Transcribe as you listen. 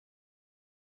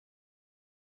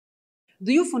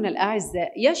ضيوفنا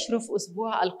الأعزاء، يشرف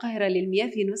أسبوع القاهرة للمياه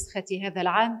في نسخة هذا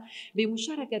العام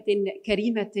بمشاركة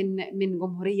كريمة من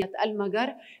جمهورية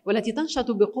المجر، والتي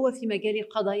تنشط بقوة في مجال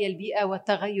قضايا البيئة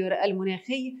والتغير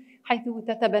المناخي، حيث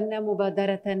تتبنى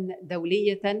مبادرة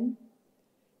دولية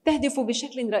تهدف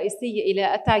بشكل رئيسي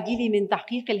إلى التعجيل من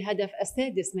تحقيق الهدف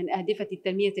السادس من أهداف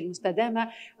التنمية المستدامة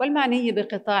والمعني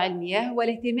بقطاع المياه،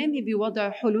 والاهتمام بوضع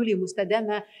حلول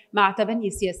مستدامة مع تبني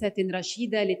سياسات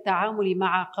رشيدة للتعامل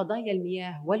مع قضايا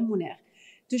المياه والمناخ.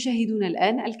 تشاهدون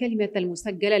الآن الكلمة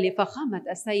المسجلة لفخامة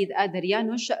السيد آدر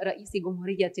يانوش رئيس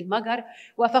جمهورية المجر،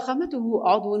 وفخامته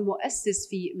عضو مؤسس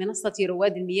في منصة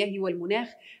رواد المياه والمناخ،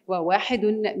 وواحد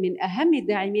من أهم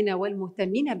الداعمين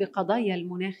والمهتمين بقضايا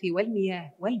المناخ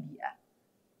والمياه والبيئة.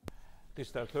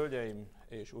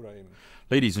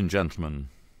 Ladies and gentlemen,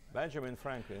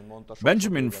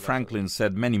 Benjamin Franklin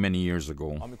said many years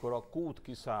ago,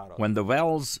 when the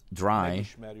wells dry,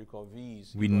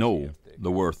 we know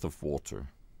the worth of water.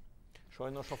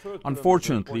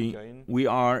 Unfortunately, we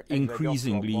are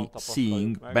increasingly seeing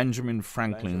Benjamin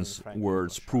Franklin's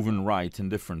words proven right in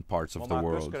different parts of the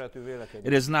world.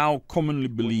 It is now commonly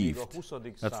believed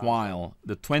that while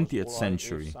the 20th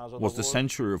century was the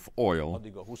century of oil,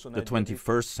 the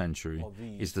 21st century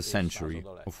is the century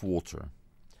of water.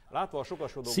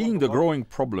 Seeing the growing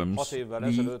problems,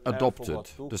 we adopted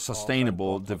the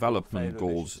Sustainable Development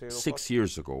Goals 6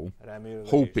 years ago,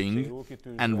 hoping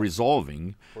and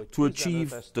resolving to achieve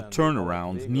the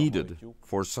turnaround needed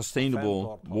for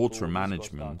sustainable water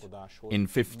management in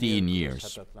 15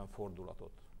 years.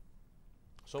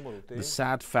 The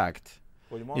sad fact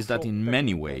is that in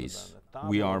many ways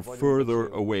we are further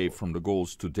away from the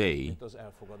goals today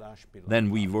than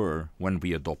we were when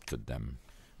we adopted them.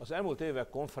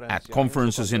 At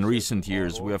conferences in recent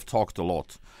years, we have talked a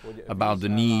lot about the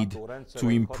need to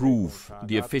improve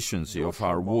the efficiency of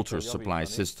our water supply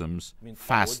systems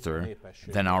faster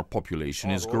than our population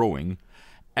is growing,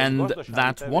 and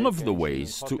that one of the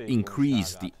ways to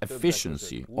increase the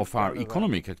efficiency of our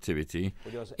economic activity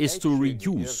is to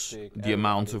reduce the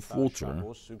amount of water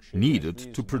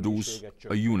needed to produce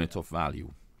a unit of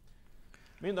value.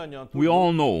 We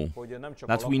all know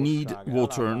that we need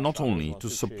water not only to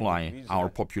supply our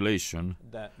population,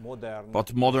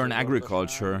 but modern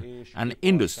agriculture and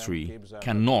industry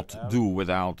cannot do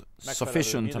without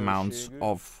sufficient amounts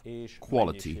of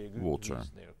quality water.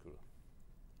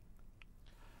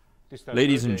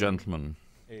 Ladies and gentlemen,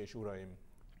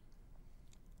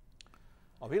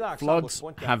 floods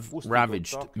have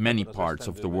ravaged many parts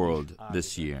of the world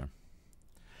this year.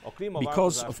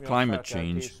 Because of climate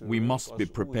change, we must be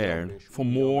prepared for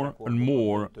more and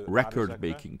more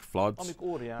record-breaking floods,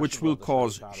 which will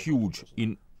cause huge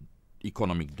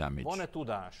economic damage.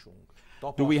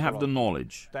 Do we have the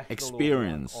knowledge,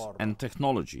 experience, and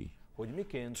technology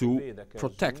to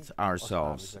protect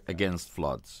ourselves against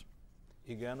floods?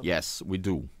 Yes, we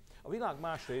do.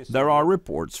 There are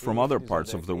reports from other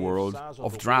parts of the world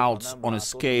of droughts on a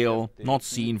scale not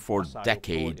seen for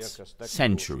decades,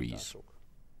 centuries.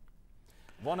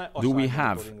 Do we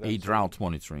have a drought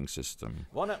monitoring system?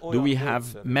 Do we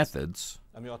have methods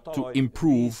to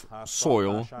improve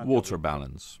soil-water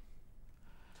balance?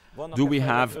 Do we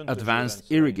have advanced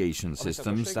irrigation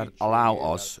systems that allow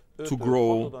us to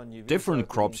grow different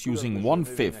crops using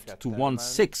 1/5 to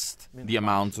 1/6 the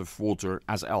amount of water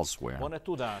as elsewhere?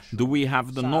 Do we have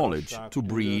the knowledge to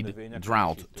breed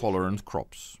drought-tolerant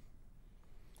crops?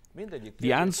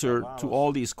 The answer to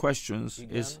all these questions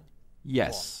is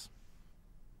yes.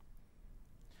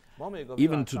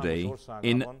 Even today,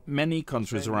 in many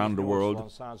countries around the world,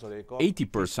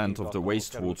 80% of the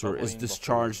wastewater is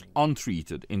discharged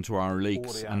untreated into our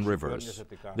lakes and rivers.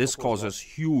 This causes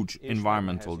huge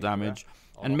environmental damage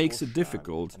and makes it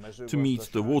difficult to meet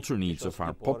the water needs of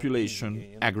our population,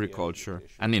 agriculture,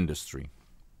 and industry.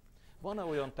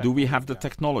 Do we have the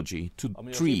technology to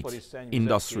treat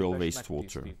industrial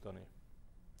wastewater?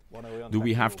 Do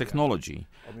we have technology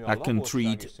that can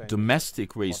treat domestic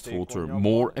wastewater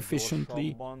more efficiently,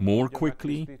 more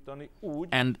quickly,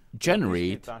 and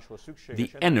generate the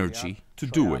energy to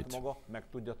do it?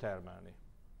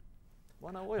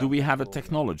 Do we have a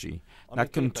technology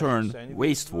that can turn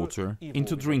wastewater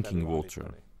into drinking water?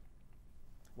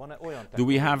 Do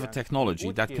we have a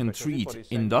technology that can treat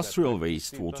industrial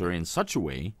wastewater in such a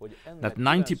way that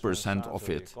 90% of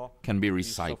it can be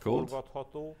recycled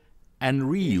and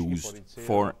reused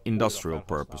for industrial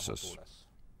purposes?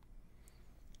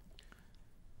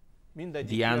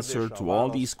 The answer to all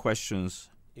these questions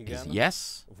is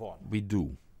yes, we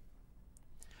do.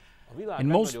 In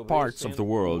most parts of the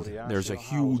world, there's a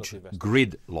huge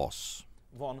grid loss.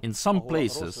 In some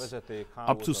places,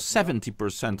 up to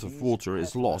 70% of water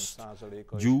is lost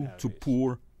due to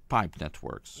poor pipe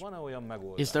networks.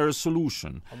 Is there a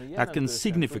solution that can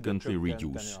significantly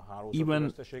reduce,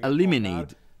 even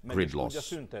eliminate grid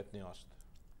loss?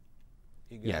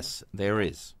 Yes, there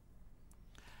is.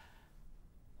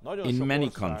 In many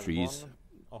countries,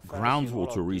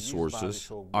 groundwater resources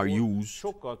are used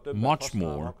much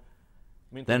more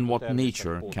than what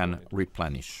nature can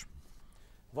replenish.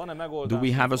 Do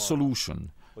we have a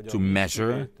solution to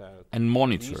measure and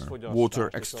monitor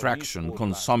water extraction,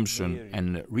 consumption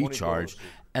and recharge,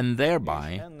 and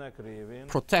thereby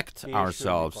protect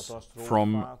ourselves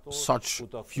from such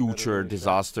future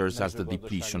disasters as the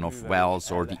depletion of wells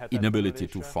or the inability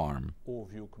to farm?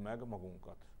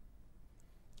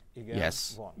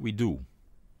 Yes, we do.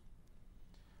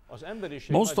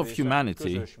 Most of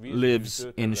humanity lives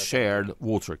in shared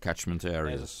water catchment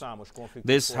areas.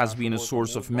 This has been a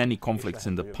source of many conflicts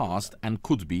in the past and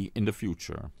could be in the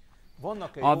future.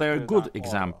 Are there good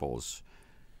examples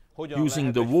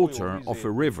using the water of a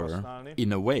river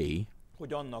in a way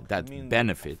that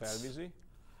benefits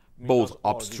both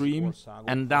upstream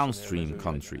and downstream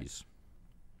countries?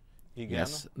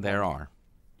 Yes, there are.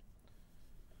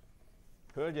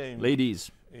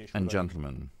 Ladies and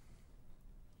gentlemen,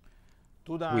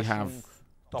 we have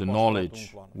the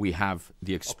knowledge, we have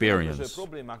the experience.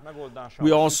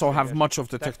 We also have much of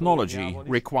the technology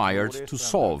required to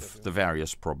solve the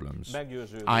various problems.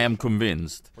 I am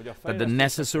convinced that the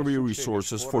necessary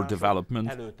resources for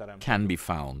development can be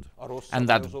found, and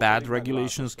that bad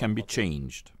regulations can be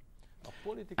changed.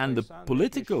 And the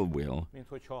political will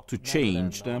to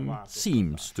change them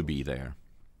seems to be there.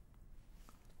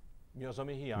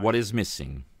 What is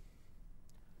missing?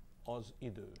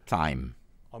 Time,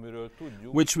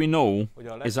 which we know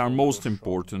is our most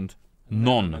important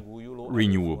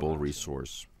non-renewable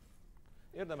resource.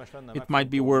 It might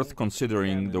be worth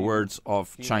considering the words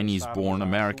of Chinese-born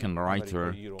American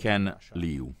writer Ken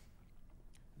Liu.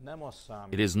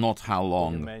 It is not how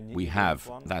long we have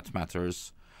that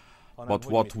matters, but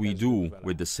what we do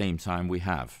with the same time we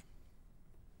have.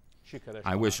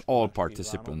 I wish all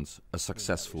participants a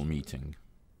successful meeting.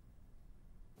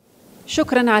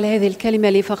 شكرا على هذه الكلمة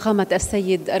لفخامة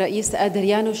السيد الرئيس آدر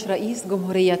يانوش رئيس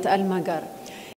جمهورية المجر.